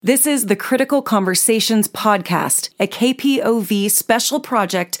This is the Critical Conversations podcast, a KPOV special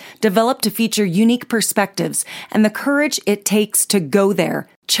project developed to feature unique perspectives and the courage it takes to go there,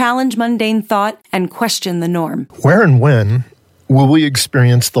 challenge mundane thought, and question the norm. Where and when will we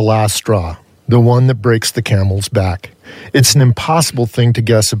experience the last straw, the one that breaks the camel's back? It's an impossible thing to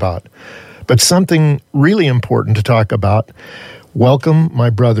guess about, but something really important to talk about. Welcome,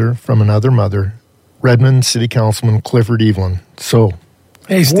 my brother from another mother, Redmond City Councilman Clifford Evelyn. So,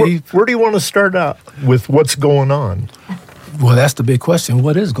 hey, Steve. Where do you want to start out with what's going on? Well, that's the big question.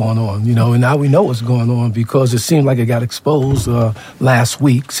 What is going on? And now we know what's going on because it seemed like it got exposed last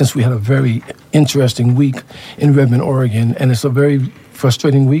week, since we had a very interesting week in Redmond, Oregon. And it's a very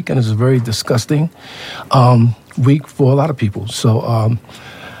frustrating week, and it's a very disgusting week for a lot of people. So,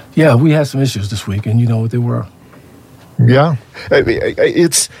 we had some issues this week, and you know what they were. Yeah.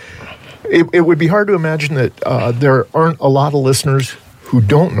 It would be hard to imagine that there aren't a lot of listeners who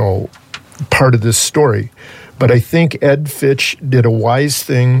don't know part of this story. But I think Ed Fitch did a wise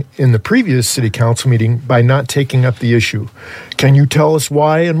thing in the previous city council meeting by not taking up the issue. Can you tell us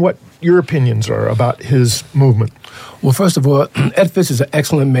why and what your opinions are about his movement? Well, first of all, Ed Fitch is an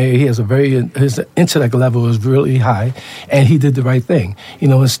excellent mayor. He has his intellect level is really high, and he did the right thing.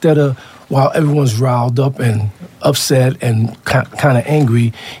 Instead of, while everyone's riled up and upset and kind of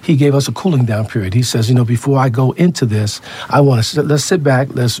angry, he gave us a cooling down period. He says, before I go into this, let's sit back,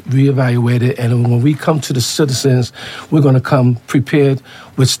 let's reevaluate it, and when we come to the citizens, we're going to come prepared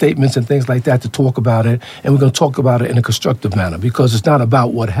with statements and things like that to talk about it, and we're going to talk about it in a constructive manner, because it's not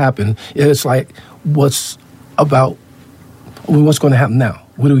about what happened. It's like what's going to happen now.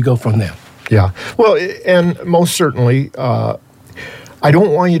 Where do we go from there? Yeah. Well, and most certainly, I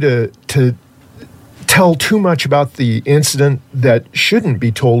don't want you to tell too much about the incident that shouldn't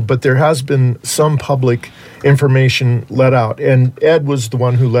be told, but there has been some public information let out, and Ed was the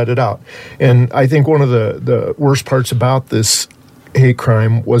one who let it out. And I think one of the worst parts about this hate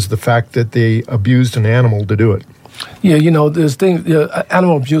crime was the fact that they abused an animal to do it. Yeah, there's things.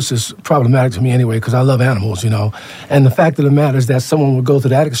 Animal abuse is problematic to me anyway, because I love animals, And the fact of the matter is that someone would go to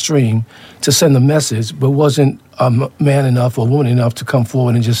that extreme to send a message, but wasn't a man enough or woman enough to come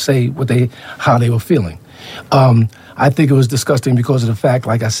forward and just say how they were feeling. I think it was disgusting because of the fact,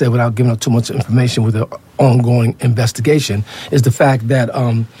 like I said, without giving up too much information with the ongoing investigation, is the fact that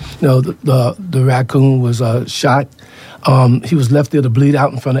the raccoon was shot. He was left there to bleed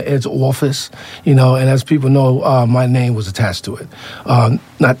out in front of Ed's office, and as people know, my name was attached to it,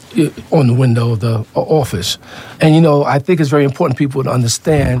 not on the window of the office. And, I think it's very important people to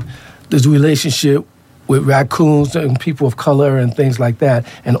understand this relationship with raccoons and people of color and things like that,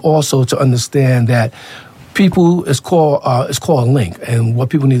 and also to understand that people it's called a link. And what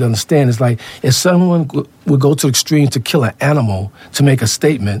people need to understand is, like, if someone would go to the extreme to kill an animal to make a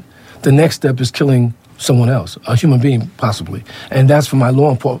statement, the next step is killing someone else, a human being possibly. And that's from my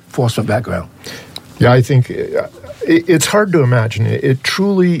law enforcement background. Yeah, I think it's hard to imagine. It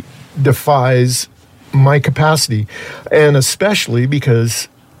truly defies my capacity, and especially because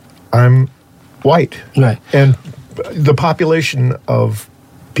I'm white. Right. And the population of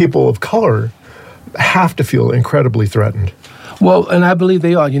people of color have to feel incredibly threatened. Well, and I believe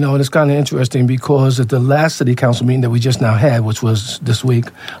they are, and it's kind of interesting because at the last city council meeting that we just now had, which was this week,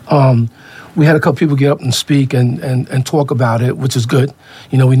 we had a couple people get up and speak and talk about it, which is good.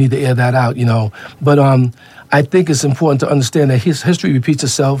 We need to air that out, But I think it's important to understand that history repeats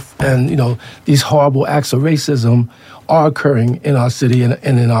itself, and, these horrible acts of racism are occurring in our city and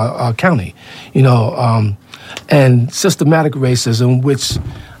in our county, and systematic racism, which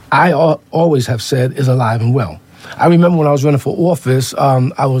I always have said is alive and well. I remember when I was running for office,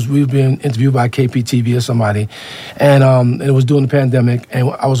 we were being interviewed by KPTV or somebody, and it was during the pandemic,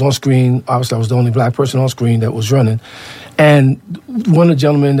 and I was on screen. Obviously, I was the only black person on screen that was running. And one of the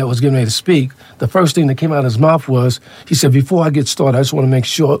gentlemen that was getting ready to speak, the first thing that came out of his mouth was, he said, before I get started, I just want to make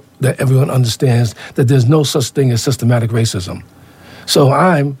sure that everyone understands that there's no such thing as systematic racism. So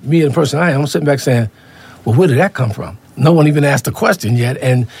me and the person I'm sitting back saying, well, where did that come from? No one even asked the question yet,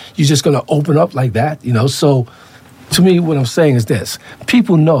 and you're just going to open up like that, So to me, what I'm saying is this.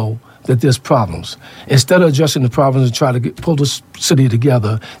 People know that there's problems. Instead of addressing the problems and try to pull the city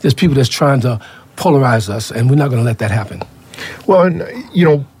together, there's people that's trying to polarize us, and we're not going to let that happen. Well, and,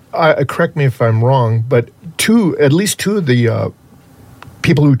 correct me if I'm wrong, but at least two of the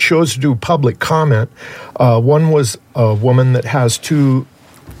people who chose to do public comment, one was a woman that has two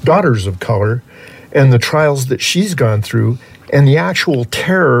daughters of color, and the trials that she's gone through, and the actual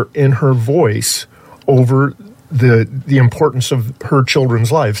terror in her voice over the importance of her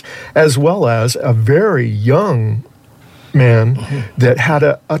children's lives, as well as a very young man that had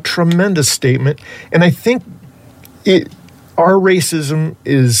a tremendous statement. And I think our racism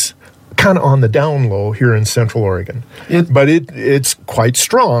is kind of on the down low here in Central Oregon, but it's quite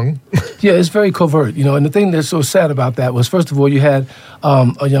strong. Yeah, it's very covert, and the thing that's so sad about that was, first of all, you had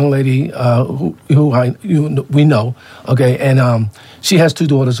a young lady who we know, okay, and she has 2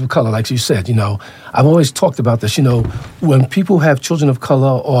 daughters of color, like you said. I've always talked about this. When people have children of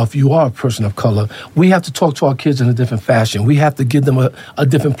color, or if you are a person of color, we have to talk to our kids in a different fashion. We have to give them a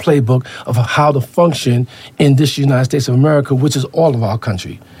different playbook of how to function in this United States of America, which is all of our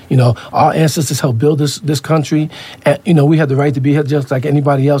country. Our ancestors helped build this country, and we have the right to be here just like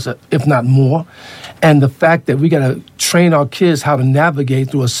anybody else, if not more. And the fact that we got to train our kids how to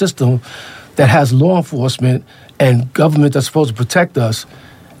navigate through a system that has law enforcement and government that's supposed to protect us,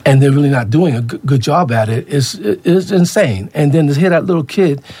 and they're really not doing a good job at it, is insane. And then to hear that little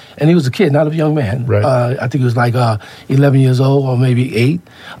kid, and he was a kid, not a young man. Right. I think he was like 11 years old or maybe 8.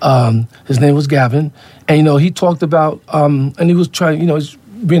 His name was Gavin. And, he talked about, and he was trying, he's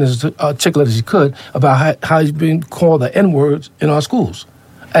being as articulate as he could about how he's being called the N-words in our schools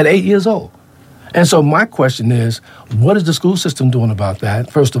at 8 years old. And so my question is, what is the school system doing about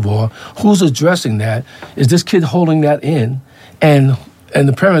that, first of all? Who's addressing that? Is this kid holding that in? And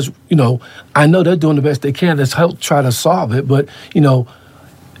the parents, I know they're doing the best they can to help try to solve it, but,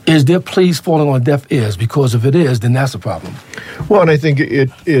 is their pleas falling on deaf ears? Because if it is, then that's a problem. Well, and I think it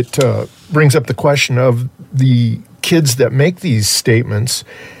brings up the question of the kids that make these statements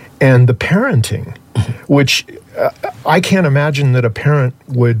and the parenting, which I can't imagine that a parent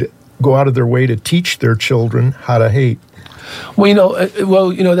would go out of their way to teach their children how to hate. Well,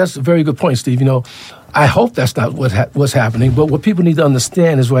 that's a very good point, Steve. I hope that's not what's happening, but what people need to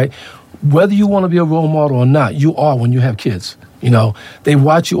understand is, right, whether you want to be a role model or not, you are when you have kids. They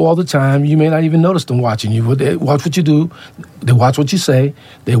watch you all the time. You may not even notice them watching you, but they watch what you do. They watch what you say.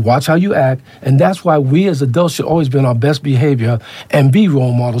 They watch how you act. And that's why we as adults should always be on our best behavior and be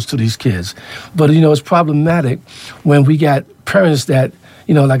role models to these kids. But, it's problematic when we got parents that,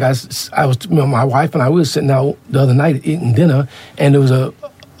 like I was, my wife and I, we were sitting out the other night eating dinner, and there was a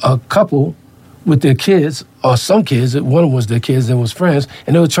couple with their kids, or some kids, one was their kids and was friends,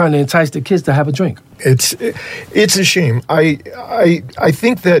 and they were trying to entice the kids to have a drink. It's a shame. I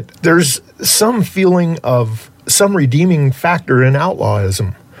think that there's some feeling of some redeeming factor in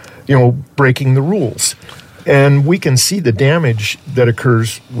outlawism, breaking the rules. And we can see the damage that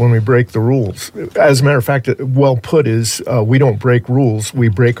occurs when we break the rules. As a matter of fact, well put is we don't break rules, we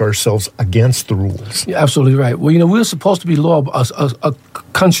break ourselves against the rules. You're absolutely right. Well, we're supposed to be a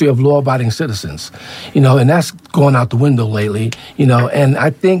country of law-abiding citizens, and that's going out the window lately, and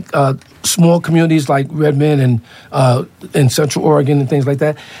I think small communities like Redmond and in Central Oregon and things like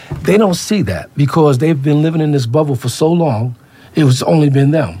that, they don't see that because they've been living in this bubble for so long, it was only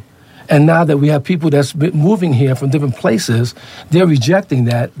been them. And now that we have people that's moving here from different places, they're rejecting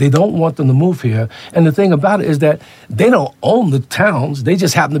that. They don't want them to move here. And the thing about it is that they don't own the towns. They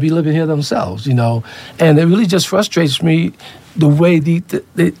just happen to be living here themselves, And it really just frustrates me the way they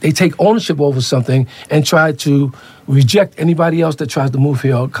take ownership over something and try to reject anybody else that tries to move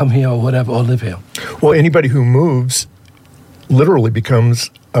here or come here or whatever or live here. Well, anybody who moves literally becomes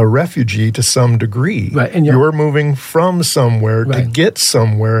a refugee to some degree. Right, and you're moving from somewhere to get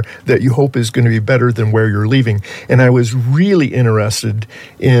somewhere that you hope is going to be better than where you're leaving. And I was really interested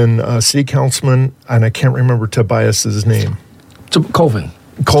in City Councilman, and I can't remember Tobias's name. Colvin.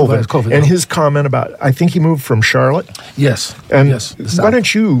 And his comment about, I think he moved from Charlotte? Yes. And yes, why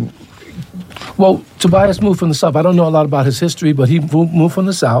don't you... Well, Tobias moved from the South. I don't know a lot about his history, but he moved from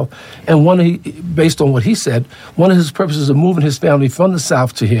the South. And based on what he said, one of his purposes of moving his family from the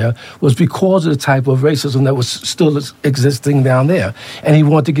South to here was because of the type of racism that was still existing down there. And he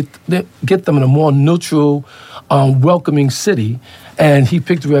wanted to get them in a more neutral, welcoming city. And he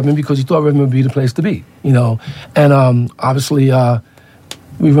picked Redmond because he thought Redmond would be the place to be, And obviously...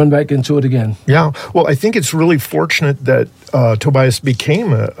 we run back into it again. Yeah. Well, I think it's really fortunate that Tobias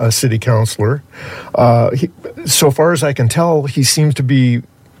became a city councilor. So far as I can tell, he seems to be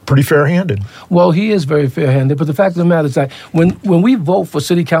pretty fair-handed. Well, he is very fair-handed, but the fact of the matter is that when we vote for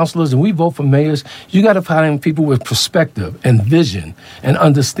city councilors and we vote for mayors, you got to find people with perspective and vision and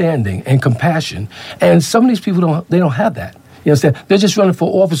understanding and compassion. And some of these people don't have that. You understand? They're just running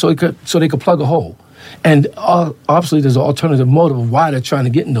for office so they could plug a hole. And obviously there's an alternative motive of why they're trying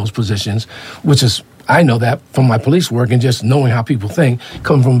to get in those positions, which is, I know that from my police work and just knowing how people think,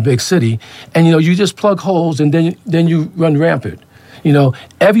 coming from a big city. And, you just plug holes and then you run rampant.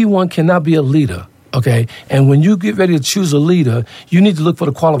 Everyone cannot be a leader Okay, and when you get ready to choose a leader, you need to look for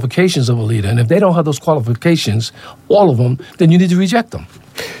the qualifications of a leader. And if they don't have those qualifications, all of them, then you need to reject them.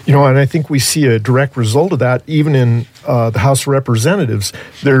 You know, and I think we see a direct result of that even in the House of Representatives.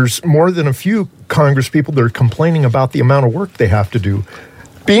 There's more than a few Congress people that are complaining about the amount of work they have to do.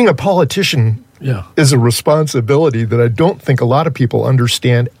 Being a politician is a responsibility that I don't think a lot of people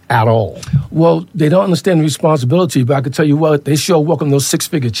understand at all. Well, they don't understand the responsibility, but I can tell you what, they sure welcome those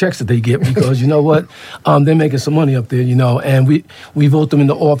six-figure checks that they get because, you know what, they're making some money up there, you know, and we vote them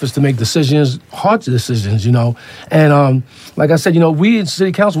into office to make decisions, hard decisions, you know. And like I said, you know, we in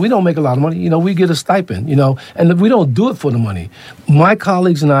City Council, we don't make a lot of money. You know, we get a stipend, you know, and we don't do it for the money. My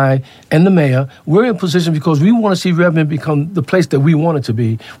colleagues and I and the mayor, we're in position because we want to see Redmond become the place that we want it to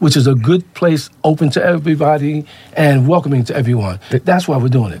be, which is a good place, open to everybody and welcoming to everyone. That's why we're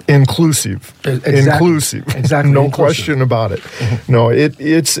doing it. Inclusive. Exactly. Inclusive. Exactly. No Inclusive. question about it. Mm-hmm. No,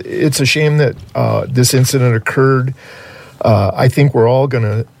 it's a shame that this incident occurred. I think we're all going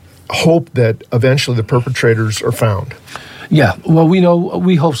to hope that eventually the perpetrators are found. Yeah, well,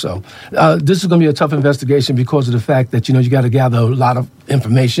 we hope so. This is going to be a tough investigation because of the fact that, you know, you got to gather a lot of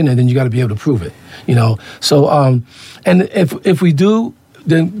information and then you got to be able to prove it, you know. So, and if we do,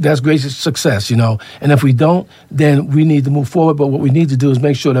 then that's great success, you know. And if we don't, then we need to move forward. But what we need to do is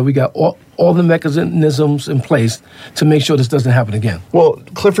make sure that we got all the mechanisms in place to make sure this doesn't happen again. Well,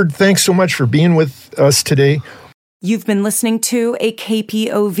 Clifford, thanks so much for being with us today. You've been listening to a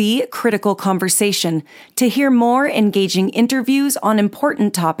KPOV Critical Conversation. To hear more engaging interviews on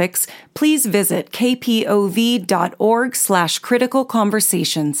important topics, please visit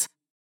kpov.org/criticalconversations.